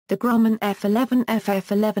The Grumman F11F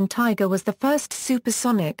F11 Tiger was the first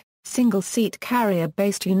supersonic, single-seat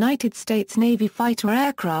carrier-based United States Navy fighter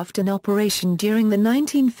aircraft in operation during the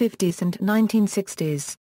 1950s and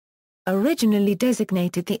 1960s. Originally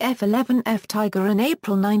designated the F11F Tiger in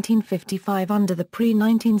April 1955 under the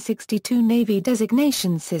pre-1962 Navy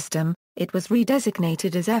designation system, it was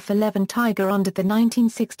redesignated as F11 Tiger under the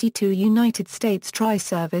 1962 United States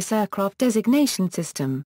Tri-Service Aircraft Designation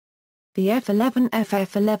System. The F-11F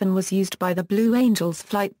F-11 was used by the Blue Angels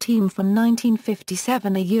flight team from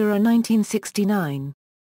 1957 to 1969.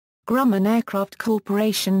 Grumman Aircraft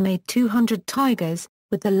Corporation made 200 Tigers,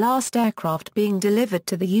 with the last aircraft being delivered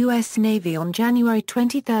to the U.S. Navy on January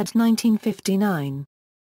 23, 1959.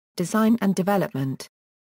 Design and development.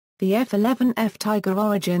 The F-11F Tiger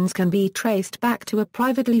origins can be traced back to a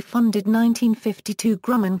privately funded 1952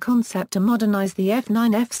 Grumman concept to modernize the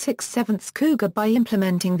F9F67 Cougar by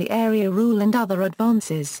implementing the area rule and other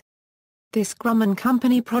advances. This Grumman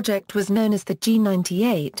Company project was known as the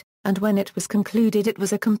G98, and when it was concluded it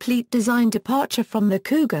was a complete design departure from the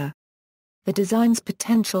Cougar. The design's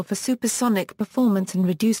potential for supersonic performance and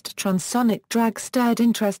reduced transonic drag stirred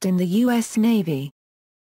interest in the U.S. Navy.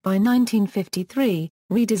 By 1953,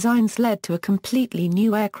 redesigns led to a completely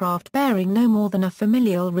new aircraft bearing no more than a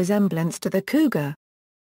familial resemblance to the Cougar.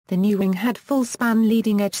 The new wing had full-span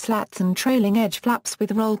leading-edge slats and trailing-edge flaps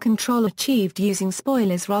with roll control achieved using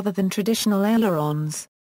spoilers rather than traditional ailerons.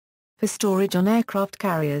 For storage on aircraft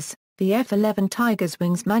carriers, the F-11 Tiger's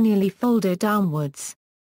wings manually folded downwards.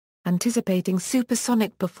 Anticipating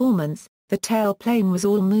supersonic performance, the tailplane was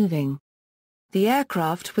all-moving. The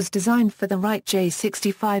aircraft was designed for the Wright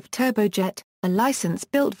J65 turbojet, a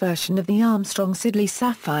license-built version of the Armstrong-Siddeley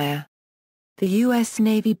Sapphire. The U.S.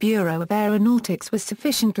 Navy Bureau of Aeronautics was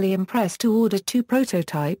sufficiently impressed to order 2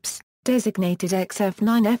 prototypes, designated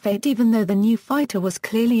XF9F8 even though the new fighter was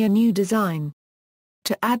clearly a new design.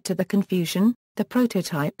 To add to the confusion, the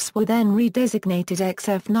prototypes were then redesignated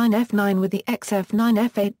XF9F9 with the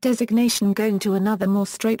XF9F8 designation going to another more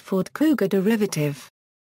straightforward Cougar derivative.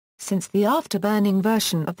 Since the afterburning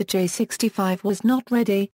version of the J65 was not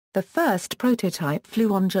ready, the first prototype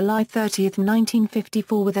flew on July 30,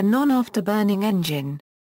 1954 with a non-afterburning engine.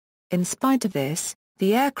 In spite of this,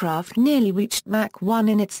 the aircraft nearly reached Mach 1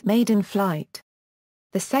 in its maiden flight.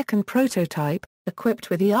 The second prototype, equipped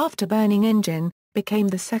with the afterburning engine, became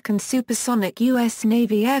the second supersonic U.S.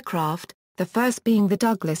 Navy aircraft, the first being the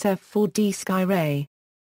Douglas F-4D Skyray.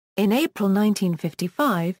 In April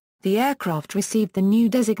 1955, the aircraft received the new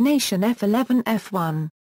designation F-11F1.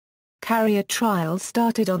 Carrier trials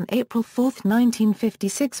started on April 4,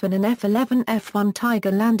 1956 when an F-11F1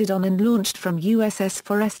 Tiger landed on and launched from USS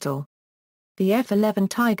Forrestal. The F-11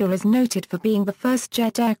 Tiger is noted for being the first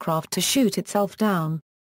jet aircraft to shoot itself down.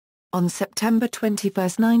 On September 21,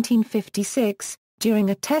 1956, during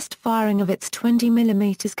a test firing of its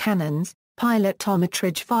 20mm cannons, pilot Tom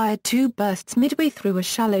Attridge fired 2 bursts midway through a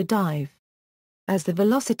shallow dive. As the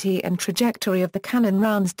velocity and trajectory of the cannon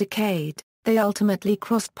rounds decayed, they ultimately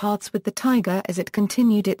crossed paths with the Tiger as it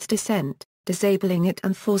continued its descent, disabling it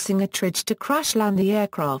and forcing Attridge to crash-land the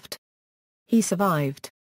aircraft. He survived.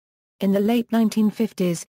 In the late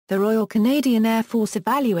 1950s, the Royal Canadian Air Force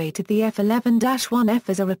evaluated the F-11-1F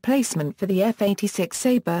as a replacement for the F-86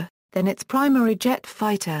 Sabre, then its primary jet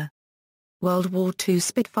fighter. World War II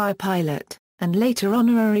Spitfire pilot, and later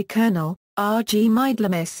honorary colonel, R.G.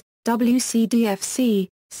 Meidlemis, WCDFC,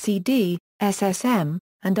 CD, SSM,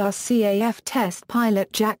 and RCAF test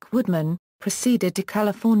pilot Jack Woodman, proceeded to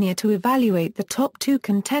California to evaluate the top 2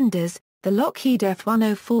 contenders, the Lockheed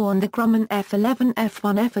F-104 and the Grumman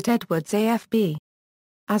F-11F1F at Edwards AFB.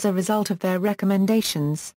 As a result of their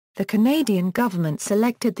recommendations, the Canadian government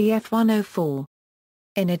selected the F-104.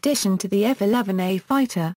 In addition to the F-11A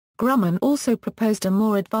fighter, Grumman also proposed a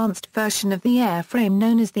more advanced version of the airframe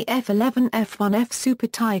known as the F-11F1F Super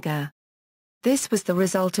Tiger. This was the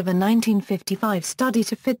result of a 1955 study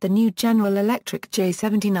to fit the new General Electric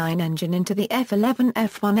J79 engine into the F-11F1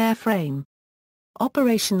 airframe.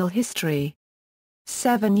 Operational history.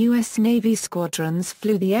 7 U.S. Navy squadrons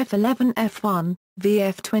flew the F-11F1,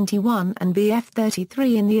 VF-21 and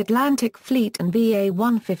VF-33 in the Atlantic Fleet and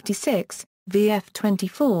VA-156,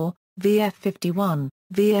 VF-24, VF-51,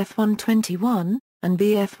 VF-121, and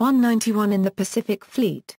VF-191 in the Pacific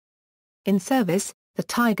Fleet. In service, the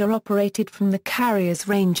Tiger operated from the carriers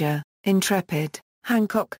Ranger, Intrepid,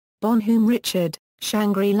 Hancock, Bonhomme Richard,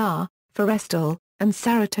 Shangri-La, Forrestal, and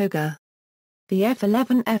Saratoga. The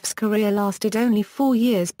F-11F's career lasted only 4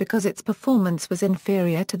 years because its performance was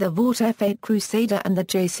inferior to the Vought F-8 Crusader and the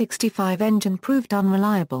J-65 engine proved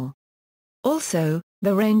unreliable. Also,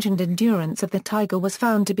 The range and endurance of the Tiger was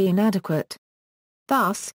found to be inadequate.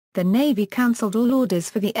 Thus, the Navy cancelled all orders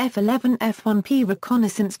for the F-11F1P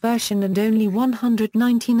reconnaissance version and only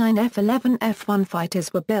 199 F-11F1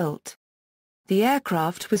 fighters were built. The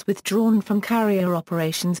aircraft was withdrawn from carrier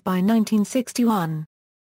operations by 1961.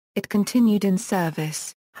 It continued in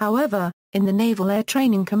service, however, in the Naval Air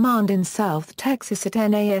Training Command in South Texas at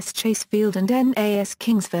NAS Chase Field and NAS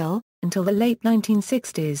Kingsville, until the late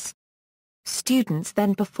 1960s. Students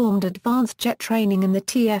then performed advanced jet training in the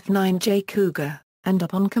TF-9J Cougar, and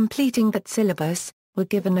upon completing that syllabus, were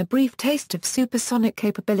given a brief taste of supersonic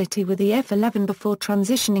capability with the F-11 before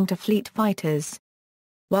transitioning to fleet fighters.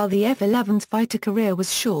 While the F-11's fighter career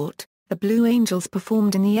was short, the Blue Angels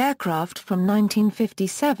performed in the aircraft from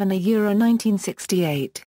 1957 to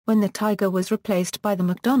 1968, when the Tiger was replaced by the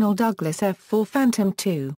McDonnell Douglas F-4 Phantom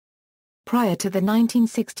II. Prior to the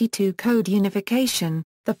 1962 code unification,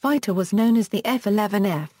 the fighter was known as the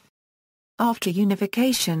F-11F. After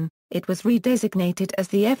unification, it was redesignated as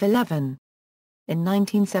the F-11. In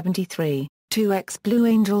 1973, two ex-Blue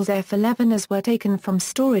Angels F-11s were taken from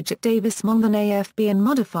storage at Davis-Monthan AFB and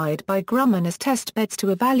modified by Grumman as testbeds to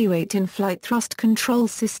evaluate in-flight thrust control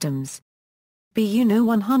systems. BU-No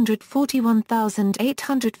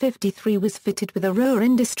 141853 was fitted with a Rohr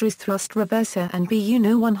Industries thrust reverser, and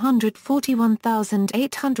BU-No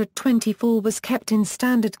 141824 was kept in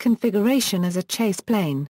standard configuration as a chase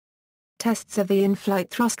plane. Tests of the in-flight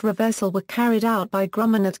thrust reversal were carried out by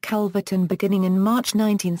Grumman at Calverton beginning in March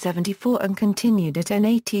 1974 and continued at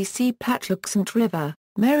NATC Patuxent River,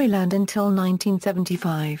 Maryland until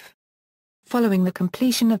 1975. Following the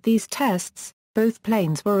completion of these tests, both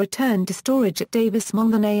planes were returned to storage at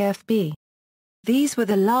Davis-Monthan AFB. These were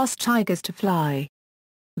the last Tigers to fly.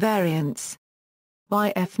 Variants: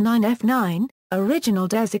 YF9F9, original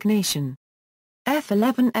designation.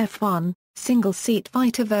 F11F1, single-seat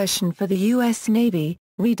fighter version for the U.S. Navy,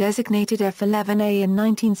 redesignated F-11A in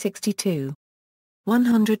 1962.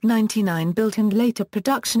 199 built and later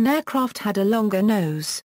production aircraft had a longer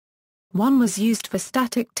nose. One was used for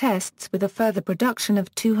static tests with a further production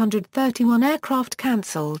of 231 aircraft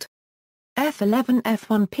cancelled.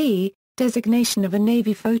 F-11F1P, designation of a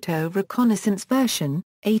Navy photo reconnaissance version,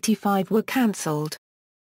 85 were cancelled.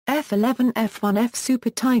 F-11F1F Super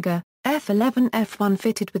Tiger, F-11F1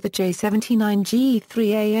 fitted with the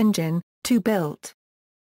J79GE3A engine, 2 built.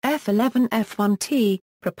 F-11F1T,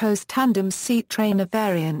 proposed tandem seat trainer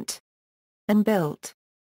variant. And built.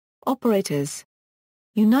 Operators: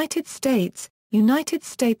 United States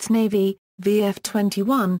Navy,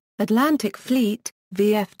 VF-21, Atlantic Fleet,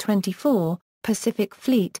 VF-24, Pacific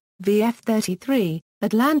Fleet, VF-33,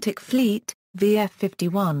 Atlantic Fleet,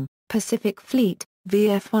 VF-51, Pacific Fleet,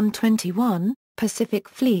 VF-121, Pacific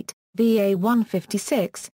Fleet,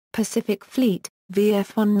 VA-156, Pacific Fleet,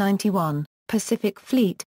 VF-191, Pacific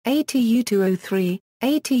Fleet, ATU-203,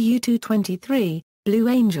 ATU-223, Blue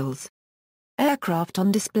Angels. Aircraft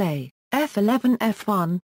on display: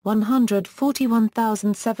 F-11F1,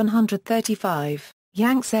 141,735,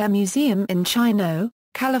 Yanks Air Museum in Chino,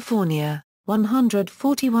 California,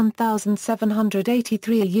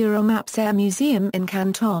 141,783 Euromaps Air Museum in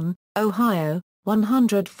Canton, Ohio,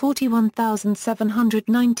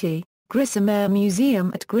 141,790, Grissom Air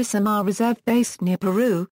Museum at Grissom Air Reserve Base near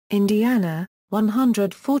Peru, Indiana,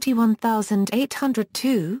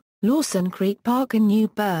 141,802, Lawson Creek Park in New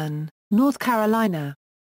Bern, North Carolina.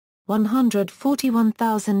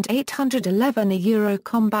 141,811 Euro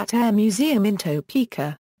Combat Air Museum in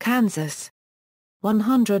Topeka, Kansas.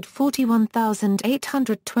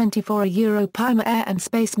 141,824 Euro Pima Air and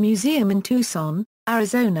Space Museum in Tucson,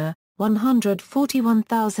 Arizona.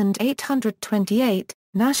 141,828,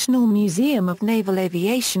 National Museum of Naval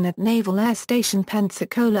Aviation at Naval Air Station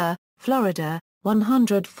Pensacola, Florida.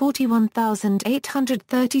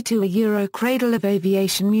 141,832 Euro Cradle of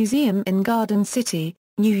Aviation Museum in Garden City,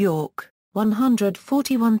 New York.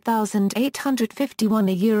 141,851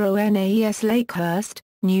 Euro NAES Lakehurst,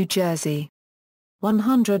 New Jersey.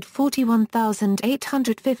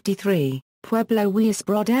 141,853, Pueblo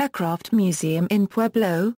Wiesbrod Aircraft Museum in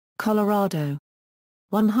Pueblo, Colorado.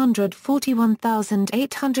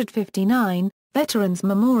 141,859, Veterans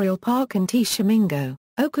Memorial Park in Tishomingo,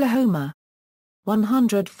 Oklahoma.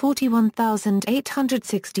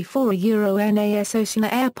 141,864 Euro NAS Oceana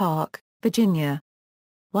Air Park, Virginia.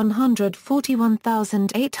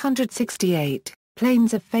 141,868,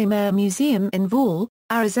 Planes of Fame Air Museum in Vail,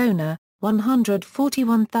 Arizona.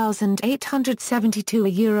 141,872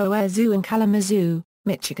 Euro Air Zoo in Kalamazoo,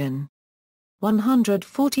 Michigan.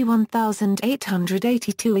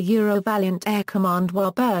 141,882 Euro Valiant Air Command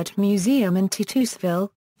Warbird Museum in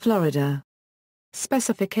Titusville, Florida.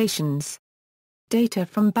 Specifications. Data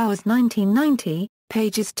from Bowers 1990,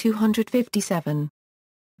 pages 257.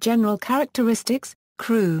 General characteristics,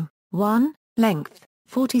 crew, 1, length,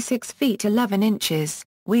 46 feet 11 inches,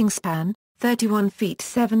 wingspan, 31 feet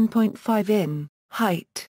 7.5 in,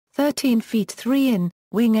 height, 13 feet 3 in,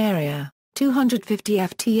 wing area, 250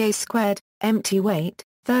 FTA squared, empty weight,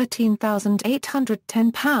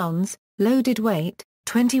 13,810 pounds, loaded weight,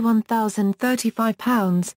 21,035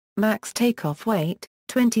 pounds, max takeoff weight,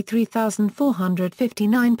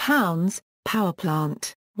 23,459 pounds, power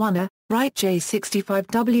plant, 1A, Wright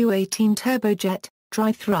J65W18 turbojet,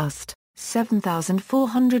 dry thrust,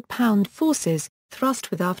 7,400 pound forces, thrust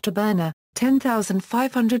with afterburner,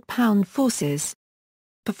 10,500 pound forces.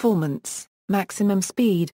 Performance, maximum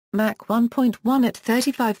speed, Mach 1.1 at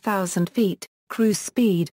 35,000 feet, cruise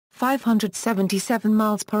speed, 577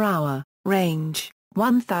 miles per hour, range,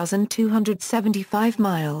 1,275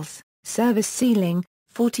 miles, service ceiling,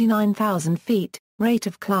 49,000 feet, rate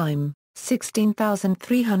of climb,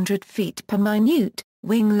 16,300 feet per minute,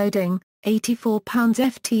 wing loading, 84 pounds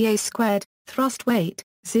FTA squared, thrust weight,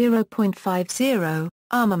 0.50,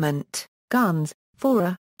 armament, guns,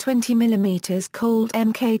 4A, 20 mm Colt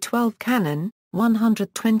Mk12 cannon,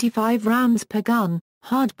 125 rounds per gun,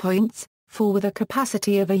 hardpoints, 4 with a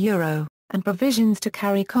capacity of €, and provisions to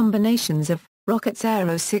carry combinations of rockets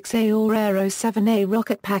Aero 6A or Aero 7A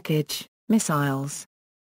rocket package, missiles.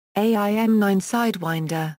 AIM-9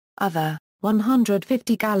 Sidewinder, other,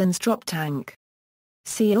 150 gallons drop tank.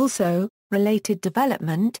 See also, related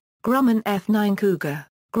development, Grumman F9 Cougar,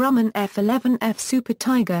 Grumman F11F Super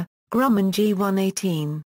Tiger, Grumman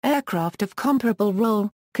G118, aircraft of comparable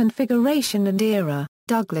role, configuration and era,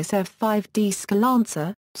 Douglas F-5D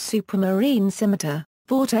Scalancer, Supermarine Scimitar,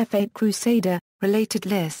 Vought F-8 Crusader, related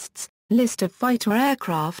lists, list of fighter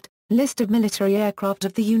aircraft, list of military aircraft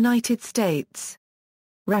of the United States.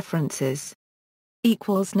 References.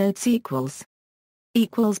 Notes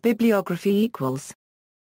Bibliography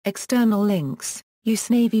External links, US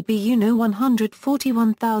Navy BU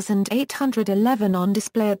 141811 on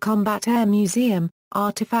display at Combat Air Museum,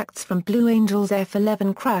 artifacts from Blue Angel's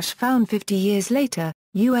F-11 crash found 50 years later,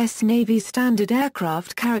 U.S. Navy Standard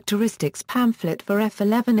Aircraft Characteristics pamphlet for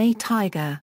F-11A Tiger.